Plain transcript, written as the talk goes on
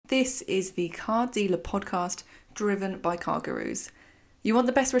This is the Car Dealer podcast driven by CarGurus. You want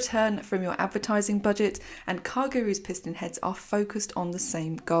the best return from your advertising budget, and CarGurus piston heads are focused on the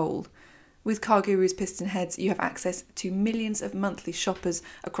same goal. With CarGurus piston heads, you have access to millions of monthly shoppers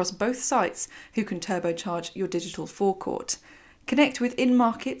across both sites who can turbocharge your digital forecourt. Connect with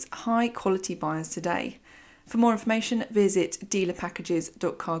in-market, high-quality buyers today. For more information, visit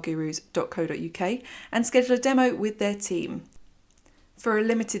dealerpackages.cargurus.co.uk and schedule a demo with their team. For a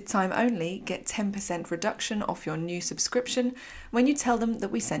limited time only, get 10% reduction off your new subscription when you tell them that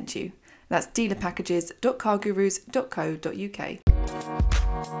we sent you. That's dealerpackages.cargurus.co.uk.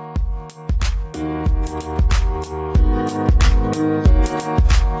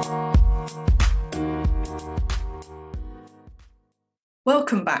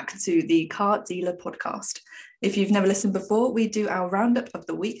 Welcome back to the Car Dealer podcast. If you've never listened before, we do our roundup of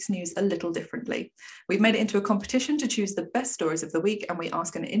the week's news a little differently. We've made it into a competition to choose the best stories of the week, and we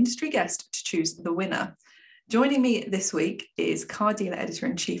ask an industry guest to choose the winner. Joining me this week is Car Dealer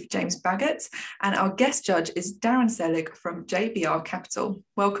Editor-in-Chief James Baggett, and our guest judge is Darren Selig from JBR Capital.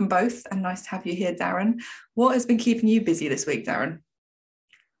 Welcome both, and nice to have you here, Darren. What has been keeping you busy this week, Darren?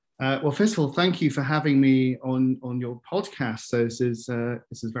 Well, first of all, thank you for having me on your podcast. So this is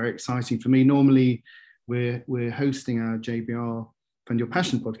very exciting for me. Normally, we're hosting our JBR Fund Your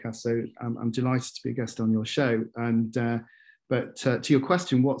Passion podcast, so I'm delighted to be a guest on your show. And but to your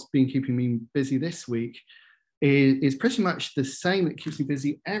question, what's been keeping me busy this week is pretty much the same that keeps me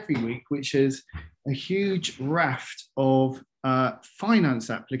busy every week, which is a huge raft of finance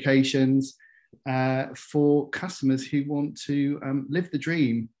applications for customers who want to live the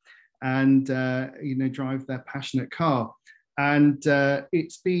dream and drive their passionate car. And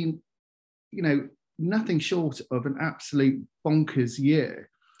it's been nothing short of an absolute bonkers year.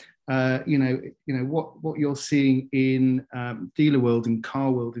 What you're seeing in dealer world and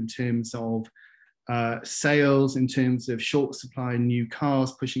car world in terms of sales, in terms of short supply and new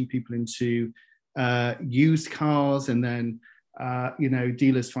cars, pushing people into used cars, and then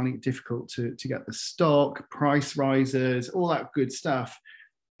dealers finding it difficult to get the stock, price rises, all that good stuff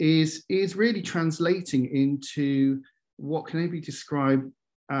is really translating into what can only be described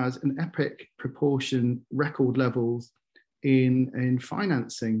as an epic proportion record levels in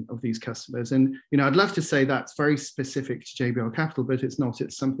financing of these customers. And I'd love to say that's very specific to JBR Capital, but it's not.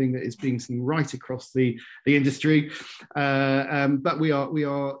 It's something that is being seen right across the industry. But we are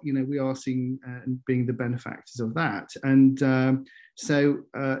seeing and being the benefactors of that. And so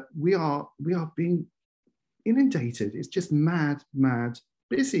we are being inundated. It's just mad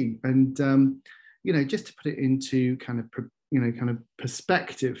busy. And just to put it into kind of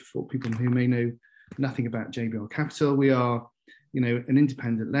perspective for people who may know nothing about JBR Capital, we are an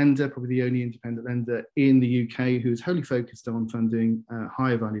independent lender, probably the only independent lender in the UK who is wholly focused on funding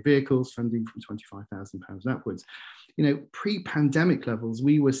higher value vehicles, funding from £25,000 upwards. Pre-pandemic levels,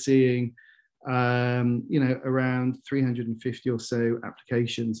 we were seeing around 350 or so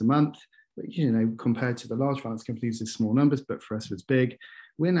applications a month. Compared to the large finance companies, it's small numbers, but for us it's big.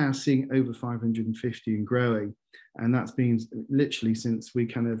 We're now seeing over 550 and growing. And that's been literally since we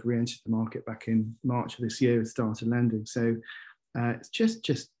kind of re-entered the market back in March of this year and started lending. So it's just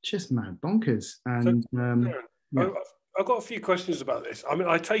mad bonkers. And I've got a few questions about this. I mean,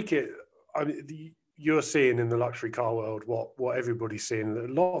 I take it, you're seeing in the luxury car world what everybody's seeing. A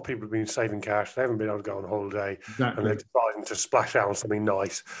lot of people have been saving cash. They haven't been able to go on holiday, exactly. And they're deciding to splash out on something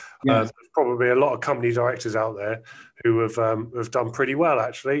nice. Yes. There's probably a lot of company directors out there who have done pretty well,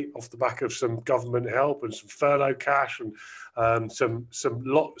 actually, off the back of some government help and some furlough cash and some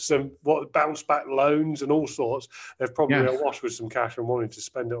bounce back loans and all sorts. They've probably awash with some cash and wanting to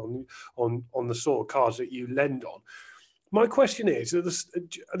spend it on the sort of cars that you lend on. My question is, at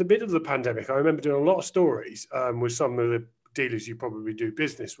the bit of the pandemic, I remember doing a lot of stories with some of the dealers you probably do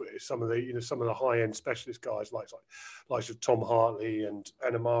business with, some of the high-end specialist guys like of Tom Hartley and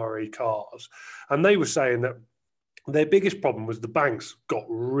Amari Cars, and they were saying that their biggest problem was the banks got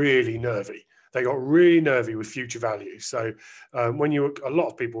really nervy. They got really nervy with future value. So a lot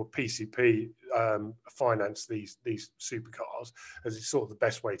of people with PCP finance these supercars, as it's sort of the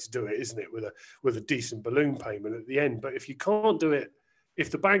best way to do it, isn't it? With a decent balloon payment at the end. But if you can't do it,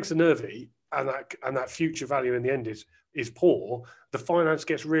 if the banks are nervy and that future value in the end is poor, the finance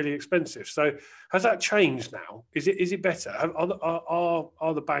gets really expensive. So has that changed now? Is it better?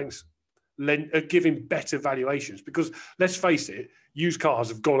 Are the banks giving better valuations? Because let's face it, used cars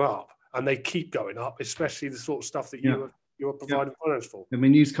have gone up. And they keep going up, especially the sort of stuff that you are providing finance for. I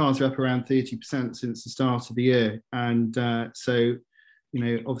mean, used cars are up around 30% since the start of the year. And so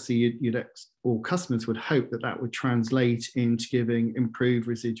obviously all customers would hope that would translate into giving improved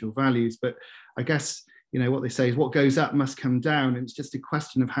residual values. But I guess, what they say is what goes up must come down. And it's just a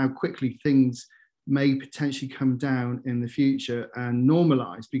question of how quickly things may potentially come down in the future and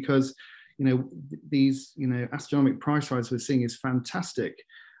normalize, because, these, astronomical price rise we're seeing is fantastic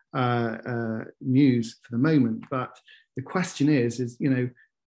news for the moment. But the question is,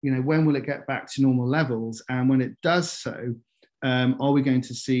 when will it get back to normal levels? And when it does so, are we going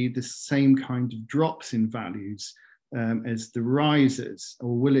to see the same kind of drops in values as the rises,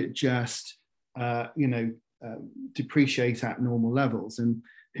 or will it just, depreciate at normal levels? And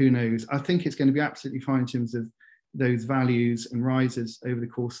who knows? I think it's going to be absolutely fine in terms of those values and rises over the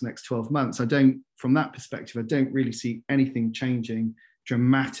course of the next 12 months. From that perspective, I don't really see anything changing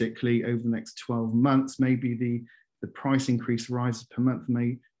dramatically over the next 12 months. Maybe the price increase rises per month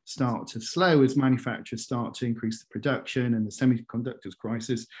may start to slow as manufacturers start to increase the production and the semiconductors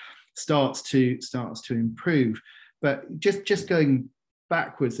crisis starts to improve. But just going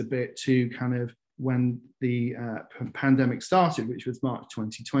backwards a bit to kind of when the pandemic started, which was March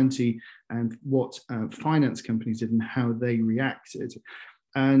 2020, and what finance companies did and how they reacted.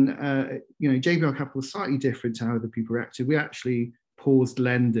 And JBR Capital was slightly different to how other people reacted. We actually paused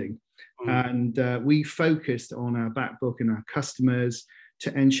lending, and we focused on our back book and our customers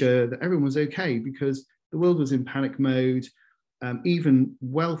to ensure that everyone was okay, because the world was in panic mode. Even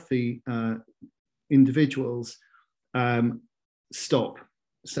wealthy individuals stop.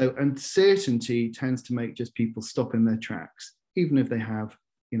 So uncertainty tends to make just people stop in their tracks, even if they have,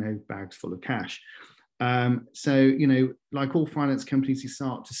 bags full of cash. So, like all finance companies, you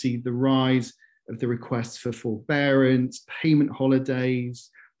start to see the rise of the requests for forbearance, payment holidays,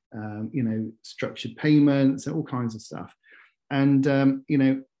 structured payments, and all kinds of stuff. And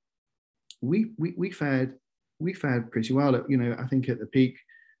we fared pretty well. I think at the peak,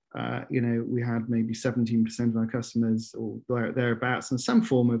 we had maybe 17% of our customers or thereabouts in some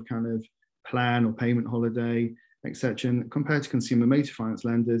form of kind of plan or payment holiday, etc. And compared to consumer motor finance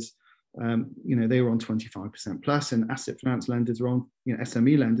lenders, they were on 25% plus, and asset finance lenders were on,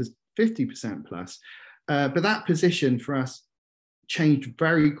 SME lenders 50% plus. But that position for us changed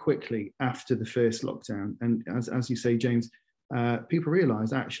very quickly after the first lockdown. And as you say, James, people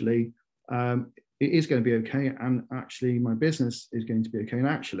realised actually it is going to be okay, and actually my business is going to be okay. And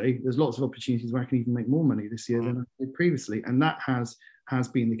actually, there's lots of opportunities where I can even make more money this year than I did previously, and that has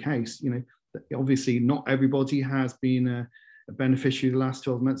been the case. Obviously, not everybody has been a beneficiary. The last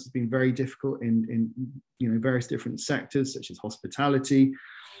 12 months has been very difficult in various different sectors such as hospitality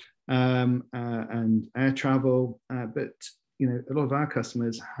and air travel. But a lot of our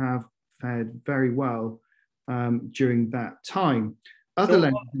customers have fared very well during that time.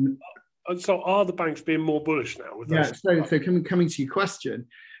 So are the banks being more bullish now? With So coming to your question,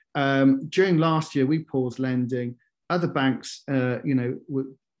 during last year we paused lending. Other banks,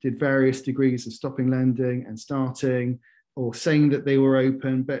 did various degrees of stopping lending and starting, or saying that they were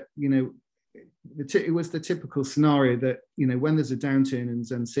open. But it was the typical scenario that when there's a downturn and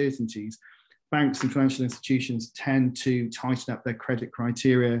there's uncertainties, banks and financial institutions tend to tighten up their credit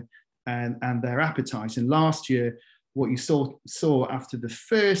criteria and their appetite. And last year, what you saw after the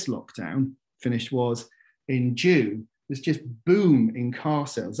first lockdown finished was in June, there's just boom in car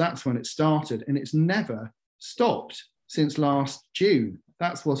sales. That's when it started, and it's never stopped since last June.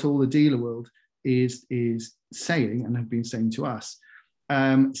 That's what all the dealer world is saying and have been saying to us.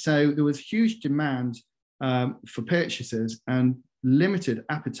 So there was huge demand for purchases and limited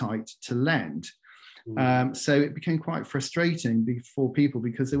appetite to lend. So it became quite frustrating for people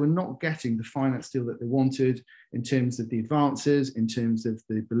because they were not getting the finance deal that they wanted in terms of the advances, in terms of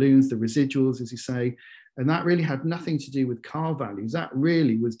the balloons, the residuals, as you say. And that really had nothing to do with car values. That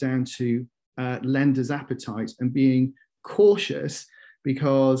really was down to lenders' appetite and being cautious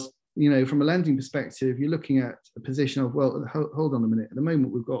because, from a lending perspective, you're looking at a position of, well, hold on a minute. At the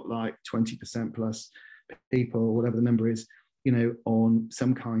moment, we've got like 20% plus people, or whatever the number is, on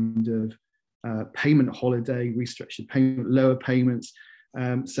some kind of payment holiday, restructured payment, lower payments.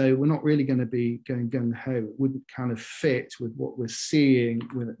 So we're not really going to be going gung-ho. It wouldn't kind of fit with what we're seeing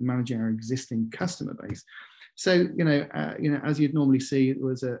with managing our existing customer base. So, as you'd normally see, there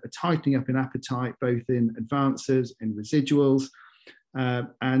was a tightening up in appetite, both in advances and residuals.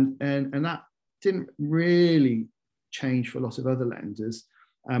 And that didn't really change for a lot of other lenders.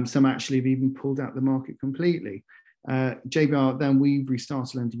 Some actually have even pulled out the market completely. JBR, then we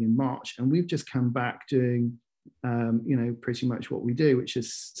restarted lending in March, and we've just come back doing, pretty much what we do, which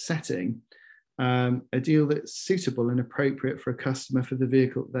is setting a deal that's suitable and appropriate for a customer for the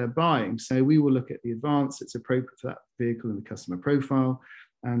vehicle they're buying. So we will look at the advance that's appropriate for that vehicle and the customer profile,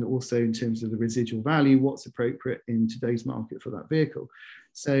 and also in terms of the residual value, what's appropriate in today's market for that vehicle.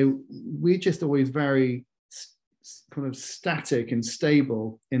 So we're just always very kind of static and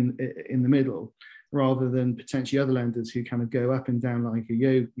stable in the middle, rather than potentially other lenders who kind of go up and down like a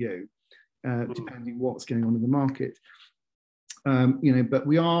yo-yo, depending what's going on in the market. But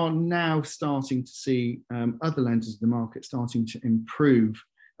we are now starting to see other lenders in the market starting to improve.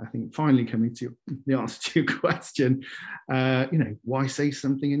 I think finally coming to the answer to your question, why say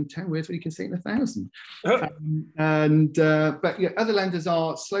something in 10 words when you can say it in 1,000? But yeah, other lenders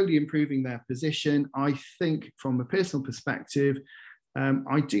are slowly improving their position. I think from a personal perspective,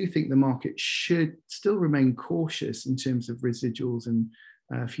 I do think the market should still remain cautious in terms of residuals and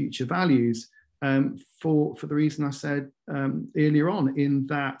future values, for the reason I said earlier on, in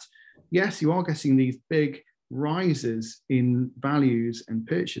that, yes, you are getting these big rises in values and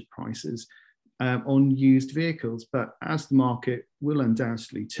purchase prices on used vehicles, but as the market will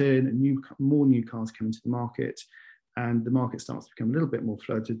undoubtedly turn and more new cars come into the market, and the market starts to become a little bit more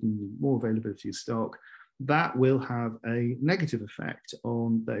flooded and more availability of stock, that will have a negative effect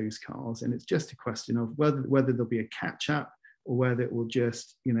on those cars. And it's just a question of whether there'll be a catch up, or whether it will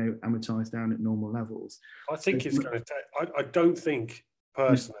just, amortize down at normal levels. I think it's going to take, I don't think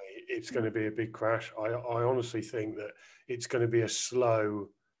personally it's going to be a big crash. I honestly think that it's going to be a slow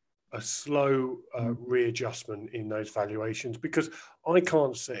readjustment in those valuations, because I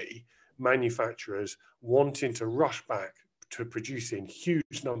can't see manufacturers wanting to rush back to producing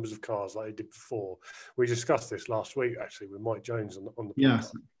huge numbers of cars like they did before. We discussed this last week, actually, with Mike Jones on the podcast.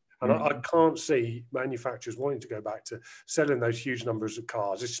 Yes. And I can't see manufacturers wanting to go back to selling those huge numbers of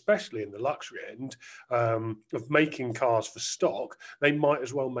cars, especially in the luxury end of making cars for stock. They might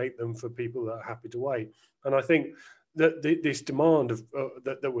as well make them for people that are happy to wait. And I think that this demand of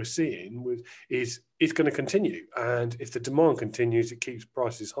that we're seeing is going to continue. And if the demand continues, it keeps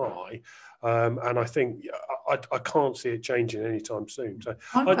prices high. And I think I can't see it changing anytime soon. So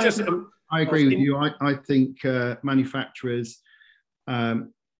I agree with you. I think manufacturers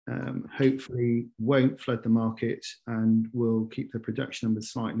hopefully won't flood the market and will keep the production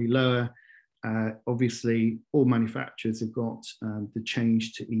numbers slightly lower. Obviously, all manufacturers have got the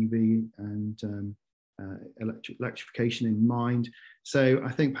change to EV and electrification in mind. So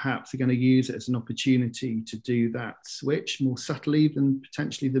I think perhaps they're going to use it as an opportunity to do that switch more subtly than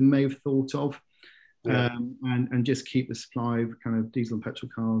potentially they may have thought of, and just keep the supply of kind of diesel and petrol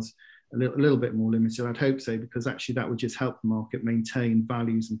cars a little bit more limited. I'd hope so, because actually that would just help the market maintain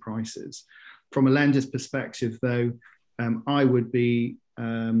values and prices. From a lender's perspective, though, I would be,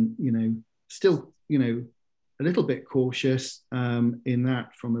 still, a little bit cautious in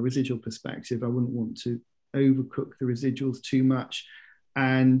that from a residual perspective. I wouldn't want to overcook the residuals too much.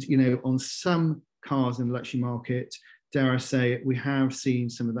 And, on some cars in the luxury market, dare I say it, we have seen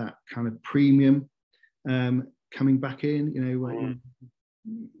some of that kind of premium coming back in,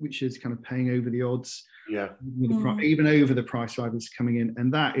 which is kind of paying over the odds, even over the price riders coming in.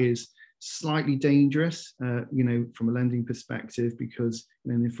 And that is slightly dangerous, from a lending perspective, because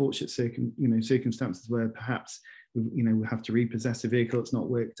in the unfortunate circumstances where perhaps we have to repossess a vehicle that's not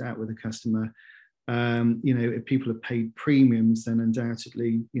worked out with a customer, if people have paid premiums, then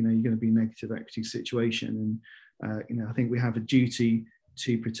undoubtedly you're going to be in a negative equity situation. And I think we have a duty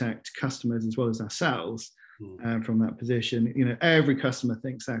to protect customers as well as ourselves from that position. Every customer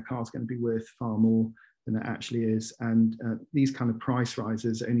thinks their car's going to be worth far more than it actually is, and these kind of price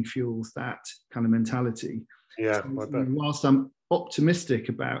rises only fuels that kind of mentality. So, whilst I'm optimistic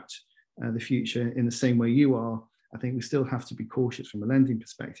about the future in the same way you are, I think we still have to be cautious from a lending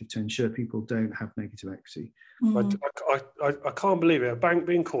perspective to ensure people don't have negative equity. I can't believe it. A bank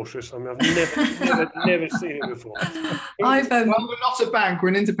being cautious. I mean, I've never seen it before. Well, we're not a bank. We're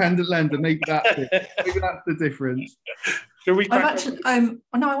an independent lender. Maybe that's the difference. Should we? No,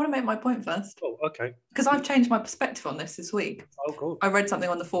 I want to make my point first. Oh, okay. Because I've changed my perspective on this week. Oh, cool. I read something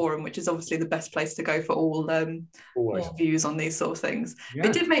on the forum, which is obviously the best place to go for all views on these sort of things. Yeah.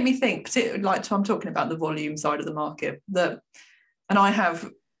 It did make me think, particularly like I'm talking about the volume side of the market, and I have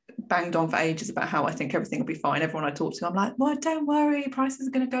banged on for ages about how I think everything will be fine. Everyone I talk to, I'm like, well, don't worry, prices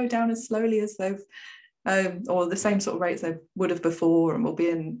are going to go down as slowly as they've, or the same sort of rates they would have before, and we'll be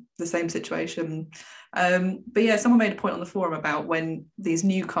in the same situation. But yeah, someone made a point on the forum about when these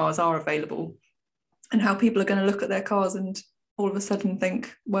new cars are available and how people are going to look at their cars and all of a sudden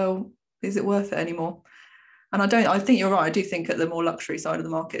think, well, is it worth it anymore? And I think you're right. I do think at the more luxury side of the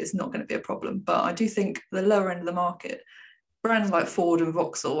market, it's not going to be a problem. But I do think the lower end of the market, brands like Ford and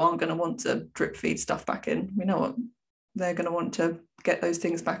Vauxhall aren't going to want to drip feed stuff back in. We know what they're going to want to get those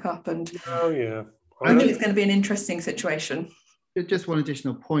things back up. And oh yeah, I think it's going to be an interesting situation. Just one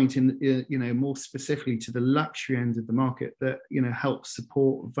additional point more specifically to the luxury end of the market that, helps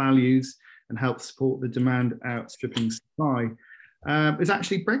support values and helps support the demand outstripping supply is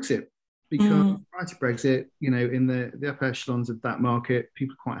actually Brexit. Because prior to Brexit, in the upper echelons of that market,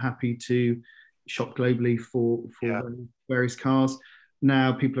 people are quite happy to shop globally for various cars.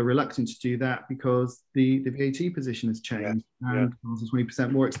 Now people are reluctant to do that because the VAT position has changed and cars are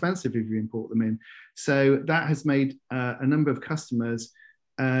 20% more expensive if you import them in. So that has made a number of customers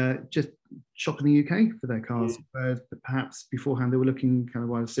just shop in the UK for their cars, whereas perhaps beforehand they were looking kind of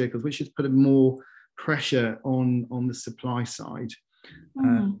wider circles, which has put more pressure on the supply side.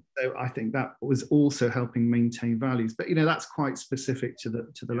 So I think that was also helping maintain values, but that's quite specific to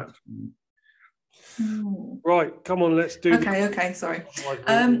the luxury. Right, come on, let's do. Okay, sorry.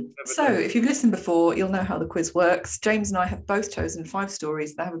 So if you've listened before, you'll know how the quiz works. James and I have both chosen 5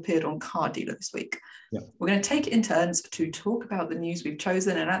 stories that have appeared on Car Dealer this week. We're going to take it in turns to talk about the news we've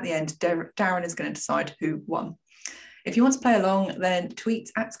chosen, and at the end, Darren is going to decide who won. If you want to play along, then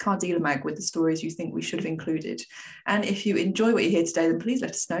tweet at Car Dealer Mag with the stories you think we should have included. And if you enjoy what you hear today, then please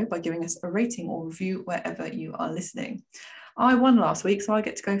let us know by giving us a rating or review wherever you are listening. I won last week, so I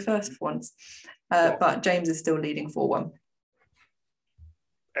get to go first for once. But James is still leading 4-1.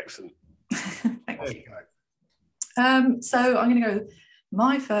 Excellent. Thank you. So I'm going to go.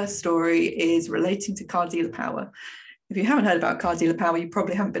 My first story is relating to Car Dealer Power. If you haven't heard about Car Dealer Power, you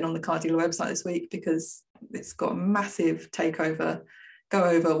probably haven't been on the Car Dealer website this week because it's got a massive takeover. Go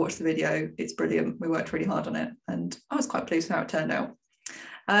over, watch the video. It's brilliant. We worked really hard on it, and I was quite pleased with how it turned out.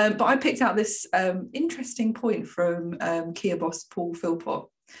 But I picked out this interesting point from Kia boss Paul Philpott,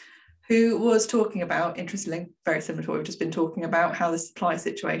 who was talking about, interestingly, very similar to what we've just been talking about, how the supply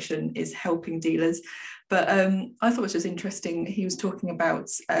situation is helping dealers. But I thought it was just interesting. He was talking about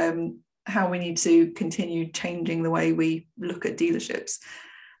how we need to continue changing the way we look at dealerships.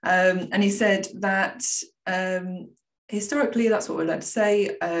 And he said that historically, that's what we're allowed to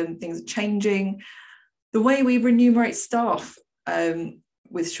say, things are changing. The way we remunerate staff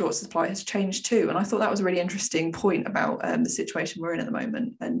with short supply has changed too. And I thought that was a really interesting point about the situation we're in at the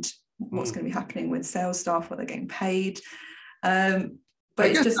moment and what's going to be happening with sales staff, what they're getting paid. But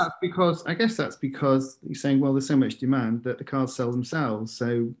I guess that's because you're saying, well, there's so much demand that the cars sell themselves.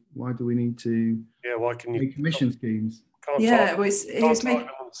 So why do we need to why can you make commission schemes? Cars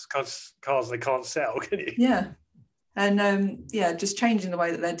they can't sell, can you? Yeah. And just changing the way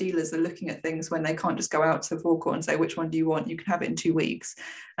that their dealers are looking at things when they can't just go out to the forecourt and say, which one do you want? You can have it in 2 weeks.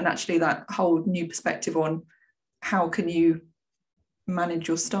 And actually that whole new perspective on how can you manage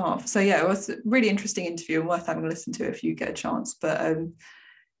your staff. So yeah, it was a really interesting interview and worth having a listen to if you get a chance. But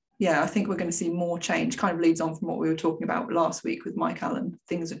I think we're going to see more change. Kind of leads on from what we were talking about last week with Mike Allen.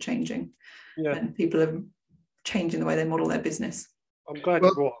 Things are changing and people are changing the way they model their business. I'm glad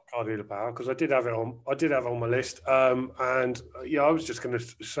you brought up Car Dealer Power because I did have it on my list. I was just going to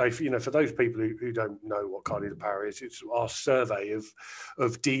say, for those people who don't know what Car Dealer Power is, it's our survey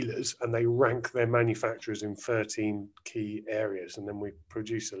of dealers, and they rank their manufacturers in 13 key areas, and then we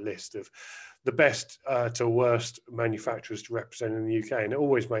produce a list of the best to worst manufacturers to represent in the UK, and it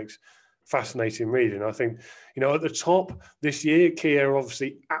always makes fascinating reading. I think, at the top this year, Kia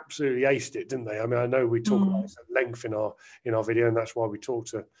obviously absolutely aced it, didn't they? I mean, I know we talk about this at length in our video, and that's why we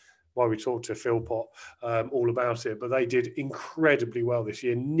talked to Philpott all about it. But they did incredibly well this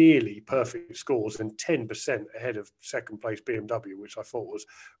year, nearly perfect scores and 10% ahead of second place BMW, which I thought was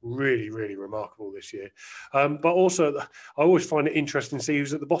really, really remarkable this year. But also, I always find it interesting to see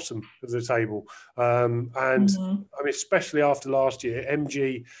who's at the bottom of the table. I mean, especially after last year,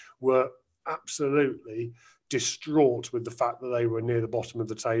 MG were absolutely distraught with the fact that they were near the bottom of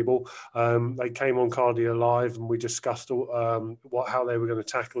the table. They came on Car Dealer Live and we discussed how they were going to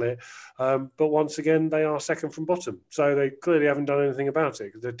tackle it. But once again, they are second from bottom. So they clearly haven't done anything about it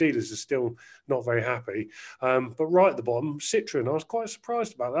because the dealers are still not very happy. But right at the bottom, Citroën, I was quite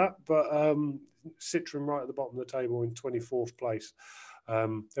surprised about that. But Citroën right at the bottom of the table in 24th place.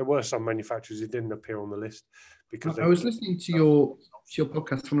 There were some manufacturers who didn't appear on the list because I was listening to your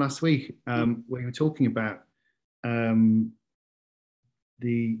podcast from last week where you were talking about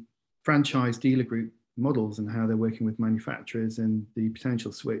the franchise dealer group models and how they're working with manufacturers and the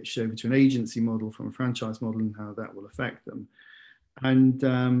potential switch over to an agency model from a franchise model and how that will affect them. And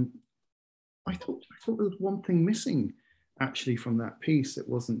I thought there was one thing missing actually from that piece that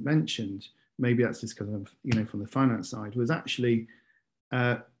wasn't mentioned. Maybe that's just because of, from the finance side, was actually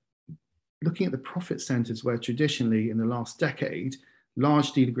looking at the profit centres where traditionally in the last decade,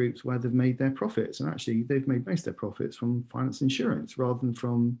 large dealer groups where they've made their profits, and actually they've made most of their profits from finance insurance rather than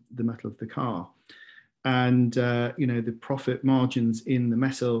from the metal of the car. And the profit margins in the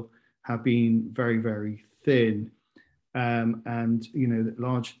metal have been very, very thin, and the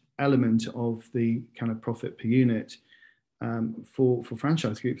large element of the kind of profit per unit for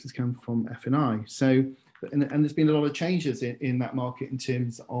franchise groups has come from F&I. So, and there's been a lot of changes in that market in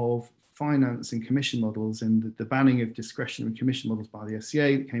terms of finance and commission models, and the banning of discretionary commission models by the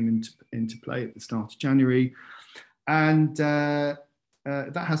FCA that came into play at the start of January, and that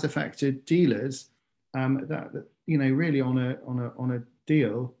has affected dealers. That really on a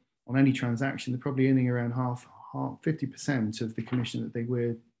deal, on any transaction, they're probably earning around 50% of the commission that they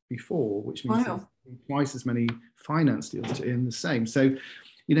were before, which means twice as many finance deals to earn the same. So,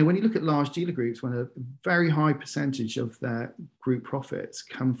 when you look at large dealer groups, when a very high percentage of their group profits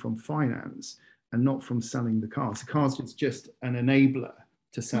come from finance and not from selling the cars, the cars is just an enabler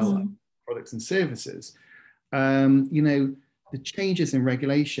to sell products and services. The changes in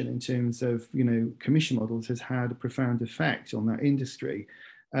regulation in terms of, commission models has had a profound effect on that industry.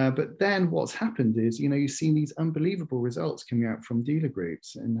 But then what's happened is, you've seen these unbelievable results coming out from dealer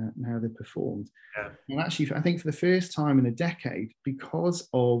groups and how they've performed. Yeah. And actually, I think for the first time in a decade, because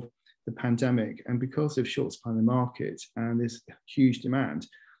of the pandemic and because of short supply in the market and this huge demand,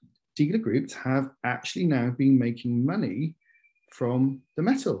 dealer groups have actually now been making money from the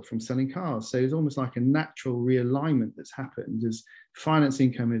metal, from selling cars. So it's almost like a natural realignment that's happened as finance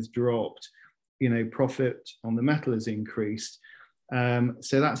income has dropped, profit on the metal has increased.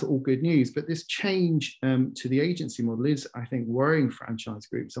 So that's all good news. But this change to the agency model is, I think, worrying franchise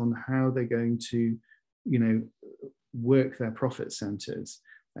groups on how they're going to, work their profit centres,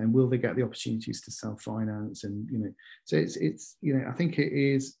 and will they get the opportunities to self-finance, and so it's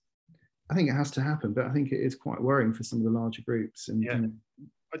I think it has to happen, but I think it is quite worrying for some of the larger groups. And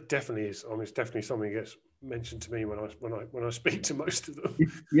it definitely is. I mean, it's definitely something that gets mentioned to me when I speak to most of them.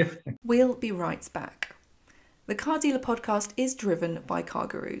 Yeah. We'll be right back. The Car Dealer podcast is driven by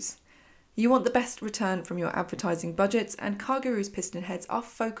CarGurus. You want the best return from your advertising budgets, and CarGurus piston heads are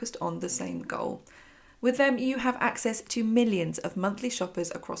focused on the same goal. With them, you have access to millions of monthly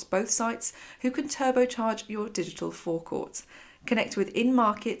shoppers across both sites who can turbocharge your digital forecourt. Connect with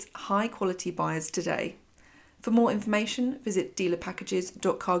in-market, high-quality buyers today. For more information, visit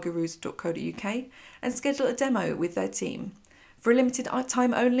dealerpackages.cargurus.co.uk and schedule a demo with their team. For a limited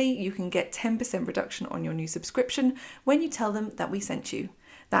time only, you can get 10% reduction on your new subscription when you tell them that we sent you.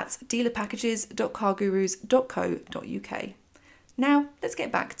 That's dealerpackages.cargurus.co.uk. Now, let's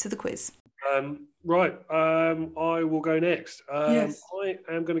get back to the quiz. I will go next. Yes. I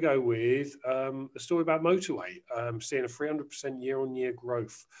am going to go with a story about Motorway, seeing a 300% year-on-year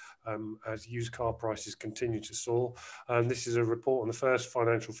growth as used car prices continue to soar. This is a report on the first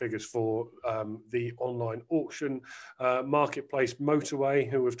financial figures for the online auction marketplace Motorway,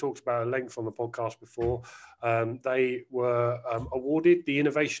 who we've talked about at length on the podcast before. They were awarded the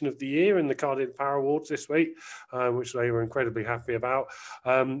Innovation of the Year in the Car Dealer Power Awards this week, which they were incredibly happy about.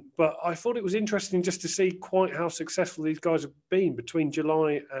 But I thought it was interesting just to see quite how successful these guys have been. Between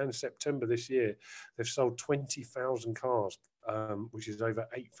July and September this year, they've sold 20,000 cars, which is over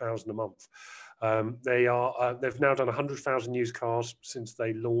 8,000 a month. They've now done 100,000 used cars since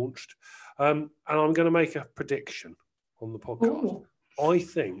they launched. And I'm going to make a prediction on the podcast. Ooh. I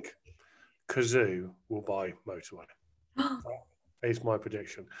think Cazoo will buy Motorway. That is my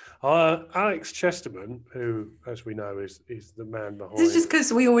prediction. Alex Chesterman, who, as we know, is the man behind. This is just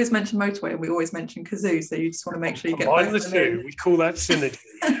because we always mention Motorway and we always mention Cazoo, so you just want to make sure you get both the two. We call that synergy.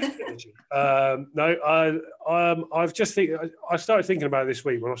 I started thinking about it this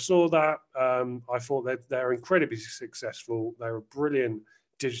week. When I saw that, I thought that they're incredibly successful. They're a brilliant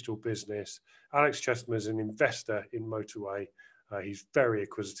digital business. Alex Chesterman is an investor in Motorway. He's very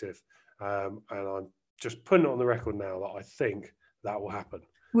acquisitive, and I'm just putting it on the record now that I think that will happen.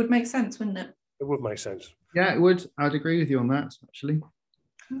 Would make sense, wouldn't it? It would make sense. Yeah, it would. I'd agree with you on that, actually.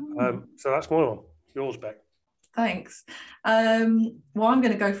 So that's my one. Yours, Beck. Thanks. Well, I'm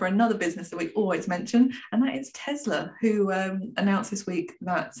going to go for another business that we always mention, and that is Tesla, who announced this week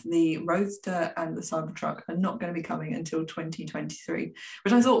that the Roadster and the Cybertruck are not going to be coming until 2023,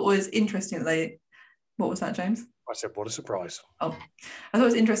 which I thought was interesting that what was that, James? I said, what a surprise. Oh, I thought it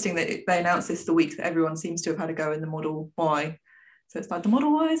was interesting that they announced this the week that everyone seems to have had a go in the Model Y. So it's like the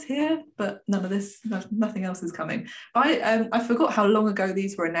Model Y is here, but nothing else is coming. But I forgot how long ago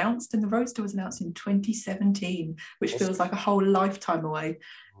these were announced, and the Roadster was announced in 2017, which feels like a whole lifetime away.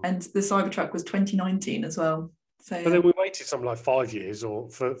 And the Cybertruck was 2019 as well. So, but then we waited something like 5 years or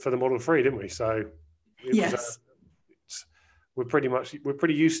for the Model 3, didn't we? So we're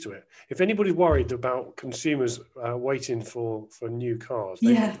pretty used to it. If anybody's worried about consumers waiting for new cars,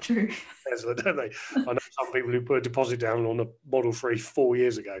 true. Tesla, don't they? I know some people who put a deposit down on a Model 3 4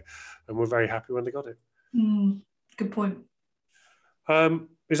 years ago and were very happy when they got it. Good point.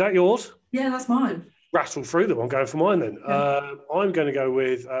 Is that yours? Yeah, that's mine. Rattle through them. I'm going for mine then. Yeah. I'm going to go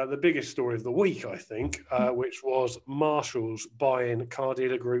with the biggest story of the week, I think, which was Marshalls buying car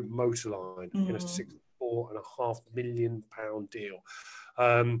dealer group Motorline in a £64.5 million deal.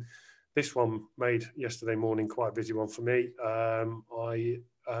 This one made yesterday morning quite a busy one for me.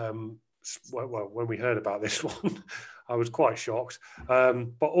 When we heard about this one, I was quite shocked,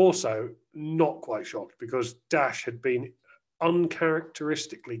 but also not quite shocked because Dash had been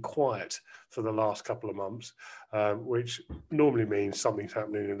uncharacteristically quiet for the last couple of months, which normally means something's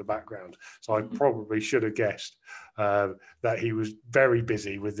happening in the background. So I probably should have guessed that he was very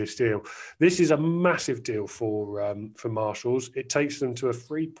busy with this deal. This is a massive deal for Marshalls. It takes them to a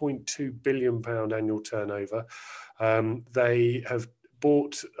 £3.2 billion annual turnover. They have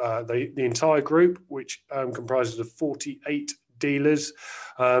bought the entire group, which comprises of 48 dealers.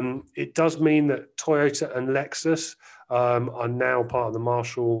 It does mean that Toyota and Lexus are now part of the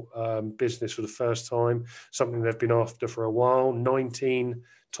Marshall business for the first time, something they've been after for a while. 19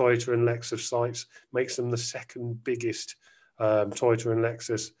 Toyota and Lexus sites makes them the second biggest Toyota and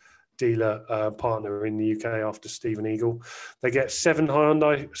Lexus dealer partner in the UK after Stephen Eagle. They get 7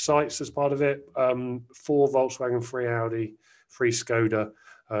 Hyundai sites as part of it, 4 Volkswagen, 3 Audi, 3 Skoda,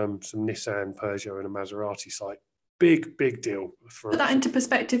 some Nissan, Peugeot and a Maserati site. Big deal. Put that into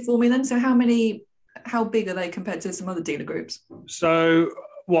perspective for me then. So how big are they compared to some other dealer groups? So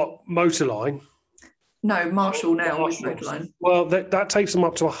what, Motorline? No, Marshall now with Motorline. Well, that takes them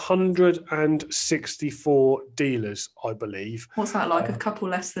up to 164 dealers, I believe. What's that like? A couple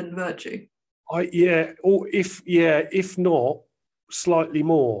less than Virtue? If not, slightly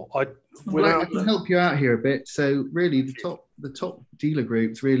more. I can help you out here a bit. So really, the top dealer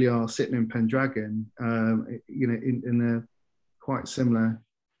groups really are Sytner and Pendragon. In a quite similar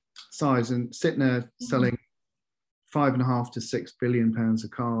size, and Sytner selling £5.5 to £6 billion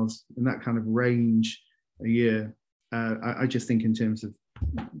of cars in that kind of range a year. I just think in terms of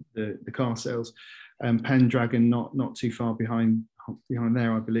the car sales, Pendragon not too far behind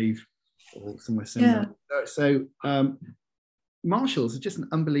there, I believe, or somewhere similar. Yeah. So Marshalls is just an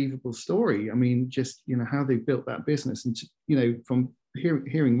unbelievable story. I mean, just how they built that business, and from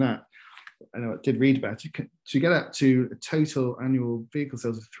hearing that. I know I did read about it, to get up to a total annual vehicle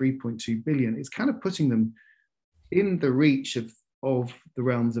sales of 3.2 billion, it's kind of putting them in the reach of the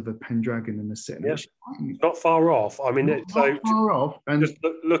realms of a Pendragon and a Sytner. Yes, not far off. I mean, not far off. And just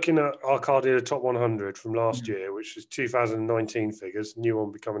looking at our car dealer top 100 from last year, which is 2019 figures, new one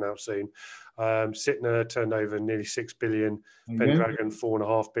will be coming out soon. Sytner turned over nearly 6 billion, Pendragon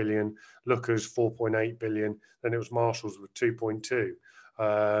 4.5 billion, Lookers 4.8 billion, then it was Marshalls with 2.2.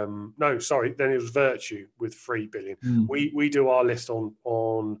 Then it was Virtue with 3 billion. We do our list on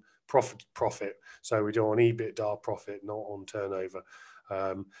profit, so we do on EBITDA profit, not on turnover.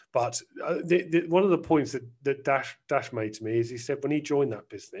 But one of the points that Dash made to me is he said when he joined that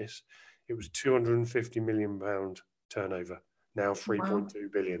business, it was £250 million turnover. Now 3.2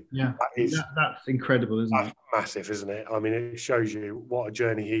 billion. Yeah, that's incredible, isn't it? Massive, isn't it? I mean, it shows you what a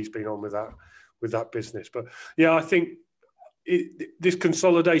journey he's been on with that business. But yeah, I think this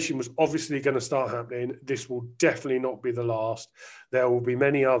consolidation was obviously going to start happening. This will definitely not be the last. There will be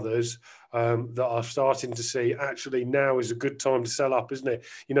many others that are starting to see actually now is a good time to sell up, isn't it?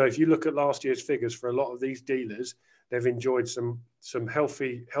 If you look at last year's figures for a lot of these dealers, they've enjoyed some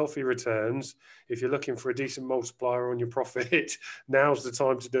healthy returns. If you're looking for a decent multiplier on your profit, now's the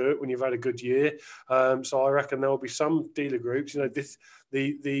time to do it when you've had a good year. So I reckon there will be some dealer groups. The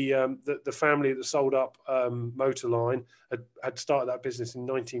family that sold up Motorline had started that business in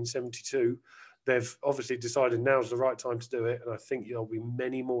 1972. They've obviously decided now's the right time to do it, and I think there'll be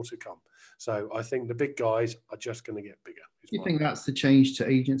many more to come. So I think the big guys are just going to get bigger. Do you think that's the change to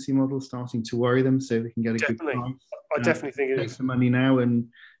agency model starting to worry them so they can get a good price? I definitely think it is. Take some money now, and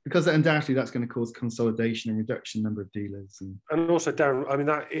because undoubtedly that's going to cause consolidation and reduction number of dealers. And also, Darren, I mean,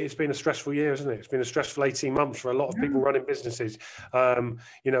 it's been a stressful year, isn't it? It's been a stressful 18 months for a lot of people running businesses.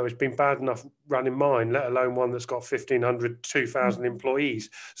 It's been bad enough running mine, let alone one that's got 1,500, 2,000 employees.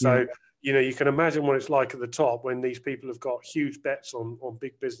 So, you can imagine what it's like at the top when these people have got huge bets on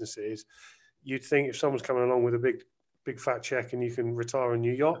big businesses. You'd think if someone's coming along with a big fat check and you can retire on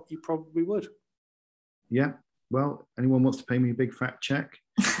your yacht, you probably would. Yeah. Well, anyone wants to pay me a big fat check?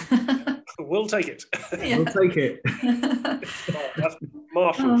 We'll take it. We'll take it. Right, that's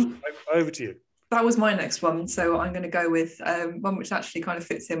Marshall, over to you. That was my next one. So I'm going to go with one which actually kind of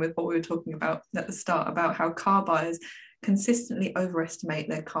fits in with what we were talking about at the start, about how car buyers consistently overestimate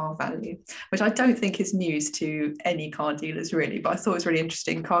their car value, which I don't think is news to any car dealers really, but I thought it was really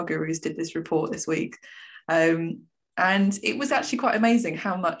interesting. Car Gurus did this report this week, and it was actually quite amazing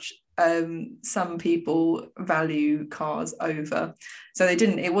how much some people value cars over. So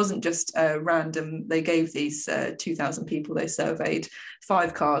it wasn't just random. They gave these 2,000 people they surveyed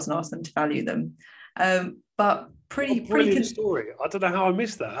 5 cars and asked them to value them. But brilliant story. I don't know how I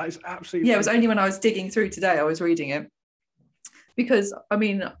missed that. That is absolutely it was only when I was digging through today I was reading it, because I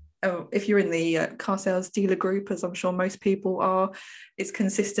mean, if you're in the car sales dealer group, as I'm sure most people are, it's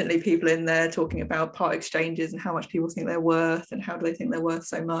consistently people in there talking about part exchanges and how much people think they're worth and how do they think they're worth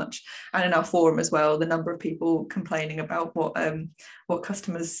so much. And in our forum as well, the number of people complaining about what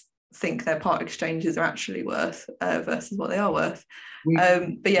customers think their part exchanges are actually worth versus what they are worth.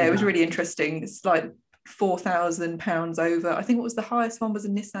 But yeah, it was really interesting. It's like £4,000 over. I think what was the highest one was a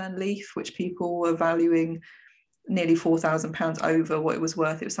Nissan Leaf, which people were valuing nearly £4,000 over what it was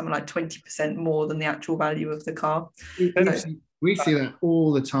worth. It was something like 20% more than the actual value of the car. We see that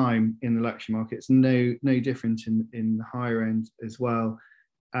all the time in the luxury market. It's no different in the higher end as well.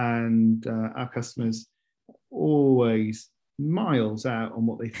 And our customers always miles out on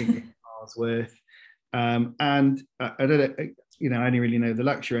what they think the car's worth. And I don't know, I only really know the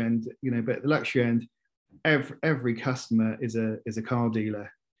luxury end, but the luxury end, every customer is a car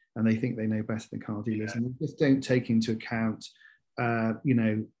dealer, and they think they know better than car dealers, and they just don't take into account,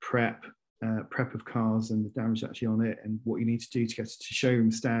 prep of cars and the damage actually on it, and what you need to do to get to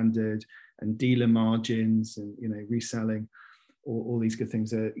showroom standard and dealer margins and reselling, all these good things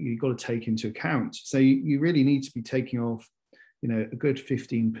that you've got to take into account. So you really need to be taking off, a good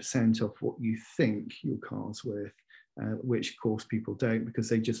 15% of what you think your car's worth, which of course people don't, because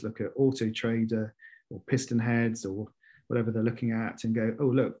they just look at Auto Trader or Piston Heads or whatever they're looking at and go, oh,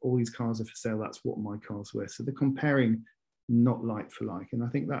 look, all these cars are for sale. That's what my car's worth. So they're comparing not like for like. And I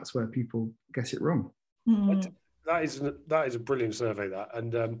think that's where people get it wrong. That is a brilliant survey, that.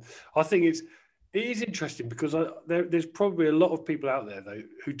 And I think it is interesting because there's probably a lot of people out there, though,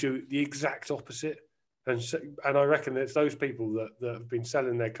 who do the exact opposite. And I reckon it's those people that have been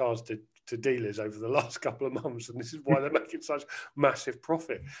selling their cars to dealers over the last couple of months, and this is why they're making such massive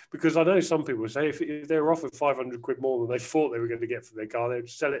profit. Because I know some people say if they were offered 500 quid more than they thought they were going to get for their car, they would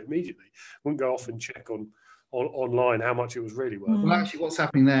sell it immediately. Wouldn't go off and check online how much it was really worth. Well, actually, what's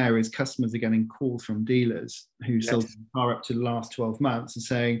happening there is customers are getting calls from dealers who sold the car up to the last 12 months and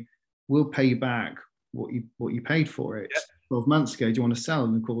saying, "We'll pay you back what you paid for it." 12 months ago, do you want to sell?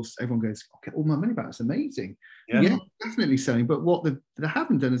 And of course, everyone goes, "I'll get all my money back. It's amazing." Yeah, definitely selling. But what they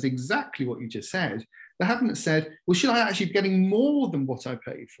haven't done is exactly what you just said. They haven't said, well, should I actually be getting more than what I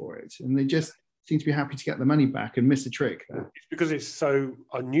paid for it? And they just seem to be happy to get the money back and miss a trick there. It's because it's so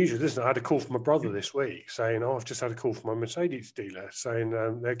unusual. Listen, I had a call from my brother this week saying, I've just had a call from my Mercedes dealer saying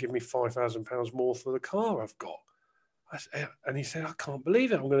they're giving me £5,000 more for the car I've got. And he said, I can't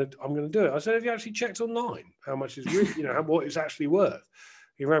believe it. I'm going to do it. I said, have you actually checked online how much is really, what it's actually worth?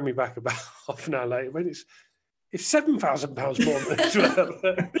 He rang me back about half an hour later. When it's £7,000 more than it's worth.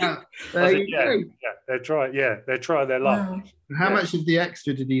 They're trying their luck. Wow. How much of the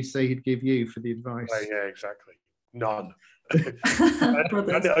extra did he say he'd give you for the advice? Yeah, exactly. None. Hand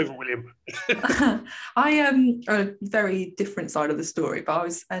it over, William. I am a very different side of the story,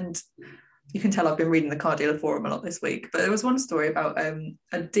 but you can tell I've been reading the car dealer forum a lot this week, but there was one story about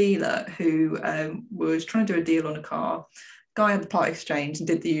a dealer who was trying to do a deal on a car. Guy had the part exchange and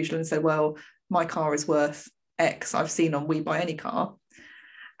did the usual and said, well, my car is worth X I've seen on We Buy Any Car.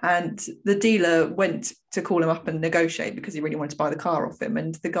 And the dealer went to call him up and negotiate because he really wanted to buy the car off him.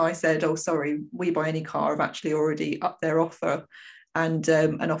 And the guy said, oh, sorry, We Buy Any Car have actually already upped their offer and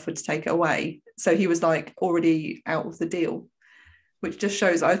offered to take it away. So he was like already out of the deal, which just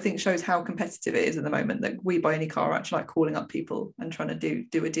shows how competitive it is at the moment, that We Buy Any Car are actually like calling up people and trying to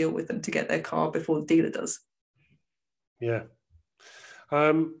do a deal with them to get their car before the dealer does. Yeah.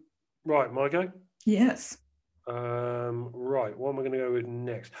 Right, my go? Yes. Right, what am I going to go with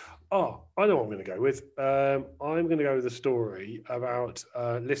next? Oh, I know what I'm going to go with. I'm going to go with a story about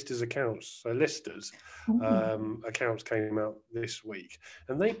Listers accounts. So Listers accounts came out this week,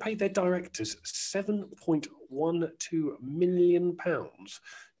 and they paid their directors £7.12 million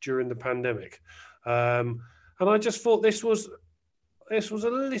during the pandemic. And I just thought this was a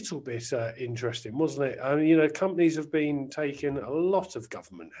little bit interesting, wasn't it? I mean, companies have been taking a lot of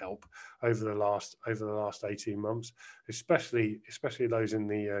government help over the last 18 months, especially those in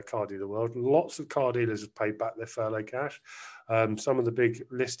the car dealer world. Lots of car dealers have paid back their furlough cash. Some of the big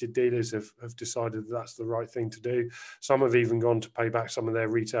listed dealers have decided that's the right thing to do. Some have even gone to pay back some of their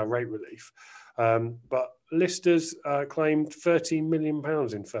retail rate relief. But listers claimed £13 million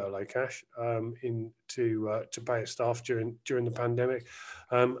in furlough cash to pay its staff during the pandemic,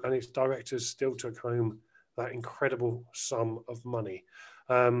 and its directors still took home that incredible sum of money.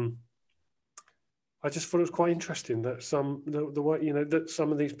 I just thought it was quite interesting that that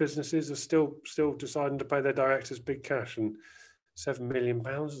some of these businesses are still deciding to pay their directors big cash, and £7 million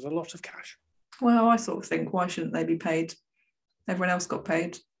is a lot of cash. Well, I sort of think, why shouldn't they be paid? Everyone else got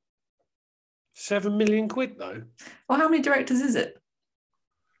paid. £7 million though. Well, how many directors is it?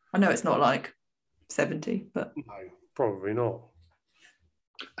 I know it's not like 70, but no, probably not.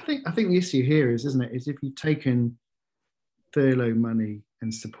 I think the issue here is if you've taken furlough money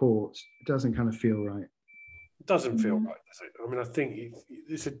and support, it doesn't kind of feel right. It doesn't feel right, does it? I mean, I think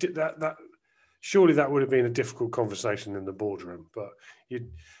it's that surely that would have been a difficult conversation in the boardroom, but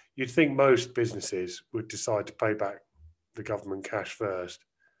you'd think most businesses would decide to pay back the government cash first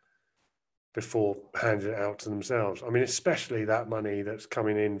before handing it out to themselves. I mean, especially that money that's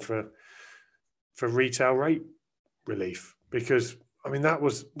coming in for retail rate relief, because I mean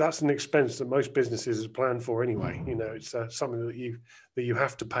that's an expense that most businesses have planned for anyway. It's something that you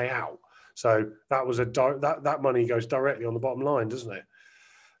have to pay out. So that was that money goes directly on the bottom line, doesn't it?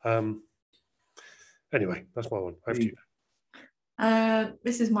 Anyway, that's my one. Over to you.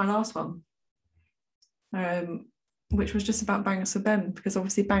 This is my last one, which was just about Bangor Sir Ben, because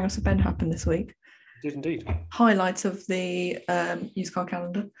obviously Bangor Sir Ben happened this week. It did indeed. Highlight of the used car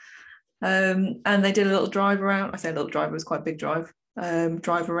calendar. And they did a little drive around. I say a little drive, it was quite a big drive.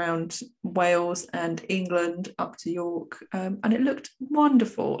 Drive around Wales and England up to York, and it looked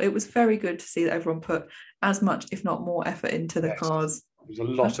wonderful. It was very good to see that everyone put as much, if not more, effort into the cars. It was a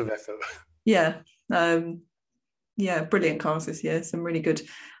lot of effort. Yeah, brilliant cars this year. Some really good.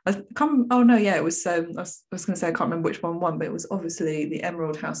 It was. I was going to say I can't remember which one won, but it was obviously the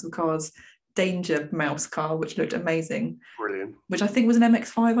Emerald House of Cars Danger Mouse car, which looked amazing. Brilliant. Which I think was an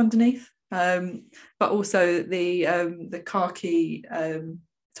MX-5 underneath. But also the khaki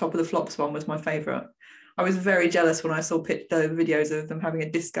top of the flops one was my favourite. I was very jealous when I saw the videos of them having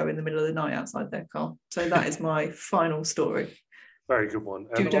a disco in the middle of the night outside their car. So that is my final story. Very good one.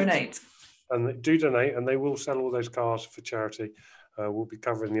 Do donate. And do donate, and they will sell all those cars for charity. We'll be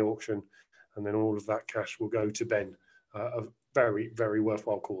covering the auction, and then all of that cash will go to Ben. A very, very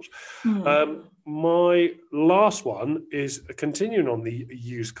worthwhile cause. My last one is continuing on the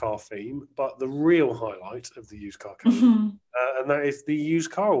used car theme, but the real highlight of the used car calendar, and that is the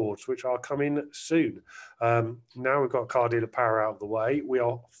used car awards, which are coming soon. Now we've got Car Dealer Power out of the way. We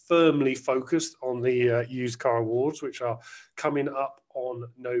are firmly focused on the used car awards, which are coming up on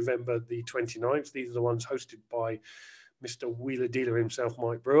November the 29th. These are the ones hosted by Mr. Wheeler Dealer himself,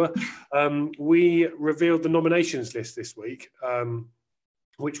 Mike Brewer. We revealed the nominations list this week,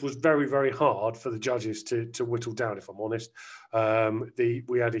 which was very, very hard for the judges to whittle down, if I'm honest.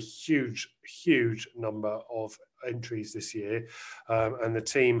 We had a huge number of entries this year, and the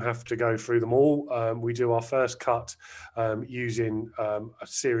team have to go through them all. We do our first cut using a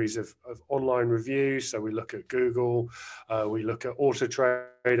series of online reviews. So we look at Google, we look at Auto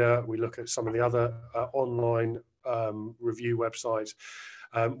Trader, we look at some of the other online review websites.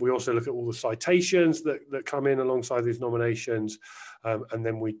 We also look at all the citations that come in alongside these nominations, and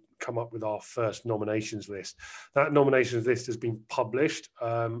then we come up with our first nominations list. That nominations list has been published.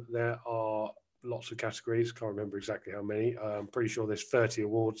 There are lots of categories, can't remember exactly how many. I'm pretty sure there's 30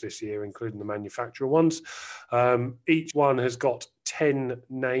 awards this year, including the manufacturer ones. Each one has got 10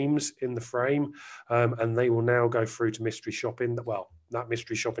 names in the frame, and they will now go through to mystery shopping. Well, that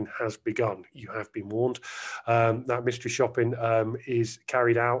mystery shopping has begun. You have been warned. That mystery shopping is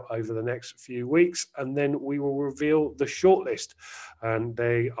carried out over the next few weeks, and then we will reveal the shortlist. And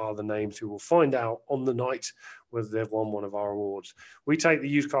they are the names who will find out on the night whether they've won one of our awards. We take the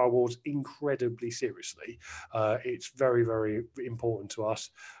used car awards incredibly seriously. It's very, very important to us.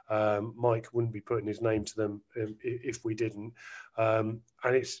 Mike wouldn't be putting his name to them if we didn't. And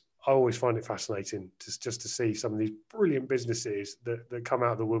I always find it fascinating just to see some of these brilliant businesses that come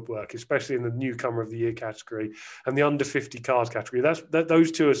out of the woodwork, especially in the newcomer of the year category and the under 50 cars category.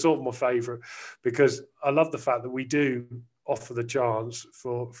 Those two are sort of my favourite, because I love the fact that we do offer the chance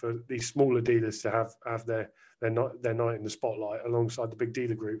for these smaller dealers to have their night in the spotlight alongside the big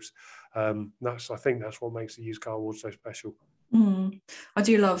dealer groups. I think that's what makes the used car awards so special. I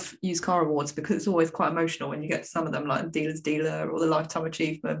do love used car awards because it's always quite emotional when you get some of them, like Dealer's Dealer or the Lifetime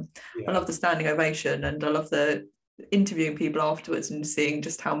Achievement. I love the standing ovation, and I love the interviewing people afterwards and seeing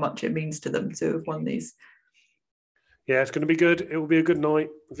just how much it means to them to have won these. Yeah, it's going to be good. It will be a good night.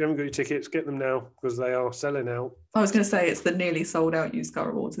 If you haven't got your tickets, get them now because they are selling out. I was going to say it's the nearly sold out used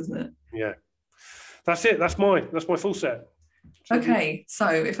car awards, isn't it? Yeah. That's it. That's my full set. Okay, so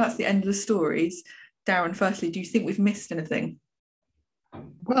if that's the end of the stories, Darren, firstly, do you think we've missed anything?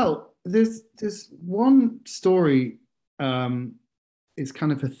 Well, there's one story, it's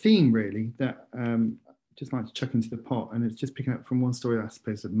kind of a theme really that just like to chuck into the pot, and it's just picking up from one story I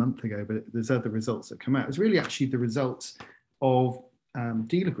suppose a month ago, but there's other results that come out. It's really actually the results of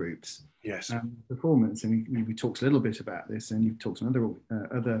dealer groups. Yes. Performance, and we talked a little bit about this, and you've talked on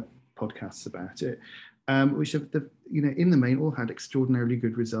other podcasts about it, which have in the main all had extraordinarily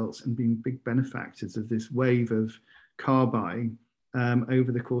good results and been big benefactors of this wave of car buying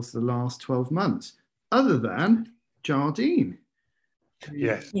over the course of the last 12 months, other than Jardine.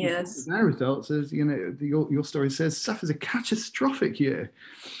 Yes. Their results, as your story says, suffers a catastrophic year.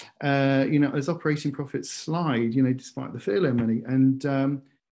 As operating profits slide, despite the furlough money, and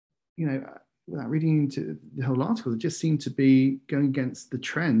without reading into the whole article, it just seemed to be going against the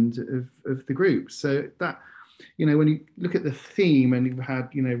trend of the group. So that, when you look at the theme, and you've had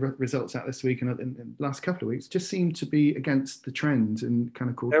results out this week and in the last couple of weeks, just seem to be against the trend and kind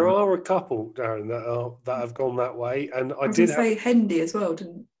of called. There are a couple, Darren, that have gone that way, and I did say Hendy as well,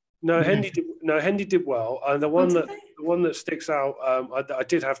 didn't? No, Hendy did well, and the one that sticks out. I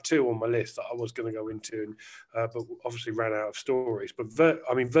did have two on my list that I was going to go into, but obviously ran out of stories. But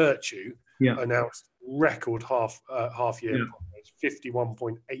Virtue announced record half year profits,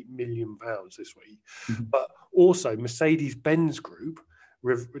 £51.8 million this week. Mm-hmm. But also Mercedes-Benz Group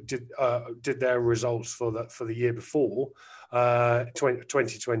did their results for the year before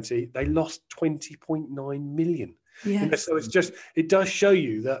 2020. They lost 20.9 million. Yes. So it does show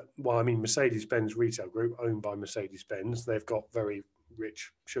you that, Mercedes-Benz Retail Group, owned by Mercedes-Benz, they've got very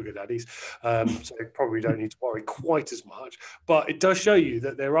rich sugar daddies, so they probably don't need to worry quite as much. But it does show you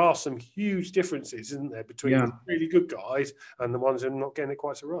that there are some huge differences, isn't there, between the really good guys and the ones who are not getting it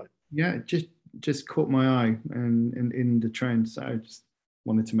quite so right. Yeah, it just caught my eye and in the trend, so I just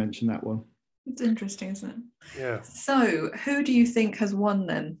wanted to mention that one. It's interesting, isn't it? Yeah. So who do you think has won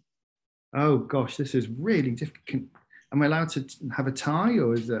then? Oh gosh, this is really difficult. Am I allowed to have a tie,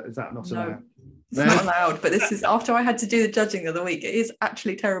 or is that not allowed? It's not allowed, but this is after I had to do the judging the other week. It is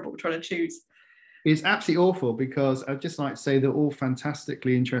actually terrible trying to choose. It's absolutely awful, because I'd just like to say they're all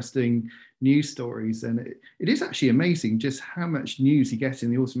fantastically interesting news stories, and it is actually amazing just how much news you get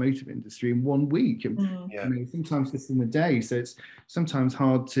in the automotive industry in 1 week. Sometimes just in the day, so it's sometimes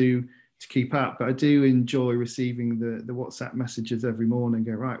hard to keep up, but I do enjoy receiving the WhatsApp messages every morning.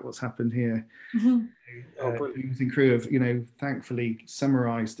 Go, right, what's happened here? Mm-hmm. And crew have thankfully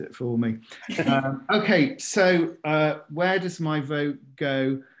summarized it for me. Okay, so where does my vote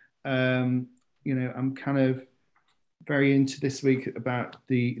go? I'm kind of very into this week about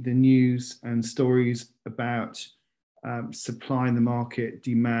the news and stories about supply in the market,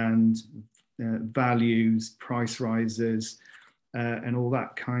 demand, values, price rises, and all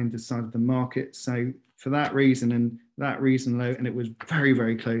that kind of side of the market. So for that reason and that reason alone, and it was very,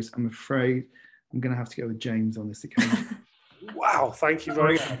 very close, I'm afraid I'm going to have to go with James on this occasion. Wow, thank you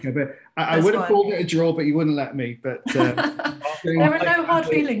very much. Okay, but I would have called it a draw, but you wouldn't let me. But there are no hard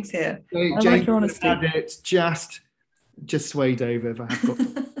feelings here. James, I like your honesty. It just swayed over if I have got.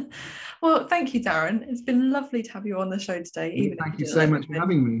 Well, thank you, Darren. It's been lovely to have you on the show today. Thank you so much for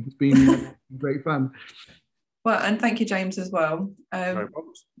having me. It's been great fun. Well, and thank you, James, as well. No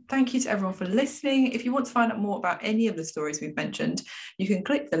problems. Thank you to everyone for listening. If you want to find out more about any of the stories we've mentioned, you can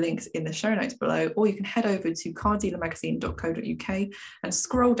click the links in the show notes below, or you can head over to cardealermagazine.co.uk and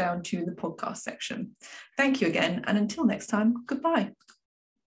scroll down to the podcast section. Thank you again, and until next time, goodbye.